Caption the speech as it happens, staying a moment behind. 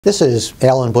This is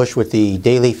Alan Bush with the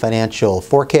Daily Financial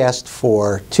Forecast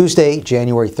for Tuesday,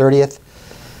 January 30th.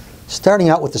 Starting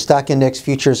out with the stock index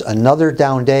futures, another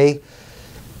down day.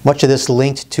 Much of this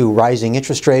linked to rising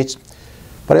interest rates,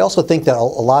 but I also think that a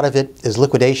lot of it is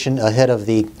liquidation ahead of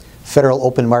the Federal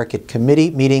Open Market Committee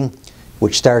meeting,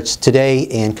 which starts today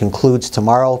and concludes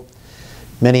tomorrow.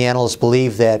 Many analysts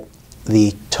believe that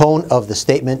the tone of the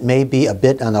statement may be a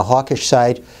bit on the hawkish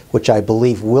side, which I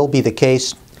believe will be the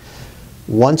case.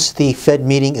 Once the Fed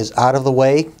meeting is out of the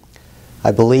way,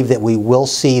 I believe that we will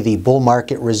see the bull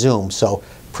market resume. So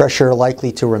pressure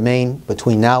likely to remain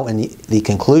between now and the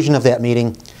conclusion of that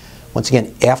meeting. Once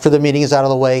again, after the meeting is out of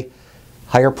the way,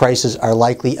 higher prices are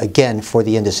likely again for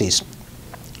the indices.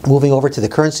 Moving over to the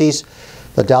currencies,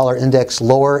 the dollar index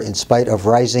lower in spite of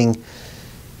rising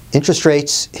interest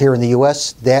rates here in the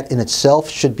U.S. That in itself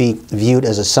should be viewed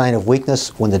as a sign of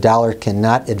weakness when the dollar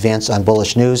cannot advance on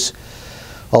bullish news.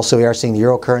 Also, we are seeing the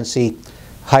euro currency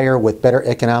higher with better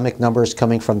economic numbers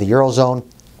coming from the Eurozone,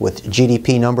 with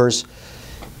GDP numbers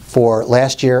for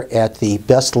last year at the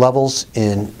best levels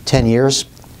in 10 years.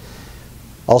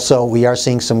 Also, we are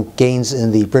seeing some gains in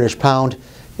the British pound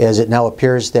as it now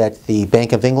appears that the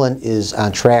Bank of England is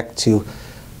on track to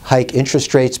hike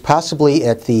interest rates, possibly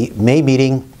at the May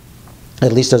meeting.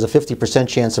 At least there's a 50%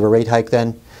 chance of a rate hike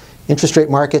then. Interest rate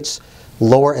markets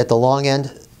lower at the long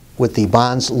end, with the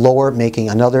bonds lower, making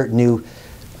another new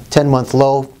 10-month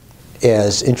low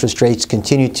as interest rates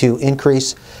continue to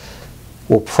increase.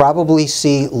 We'll probably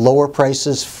see lower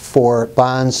prices for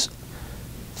bonds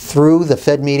through the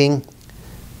Fed meeting,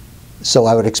 so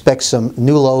I would expect some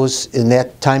new lows in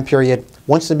that time period.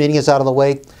 Once the meeting is out of the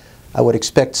way, I would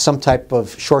expect some type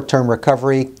of short-term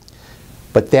recovery,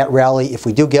 but that rally, if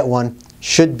we do get one,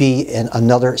 should be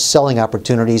another selling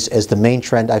opportunities, as the main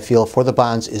trend I feel for the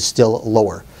bonds is still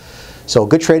lower. So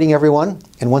good trading, everyone.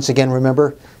 And once again,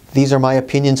 remember, these are my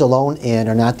opinions alone and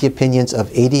are not the opinions of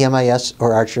ADMIS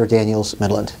or Archer Daniels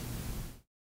Midland.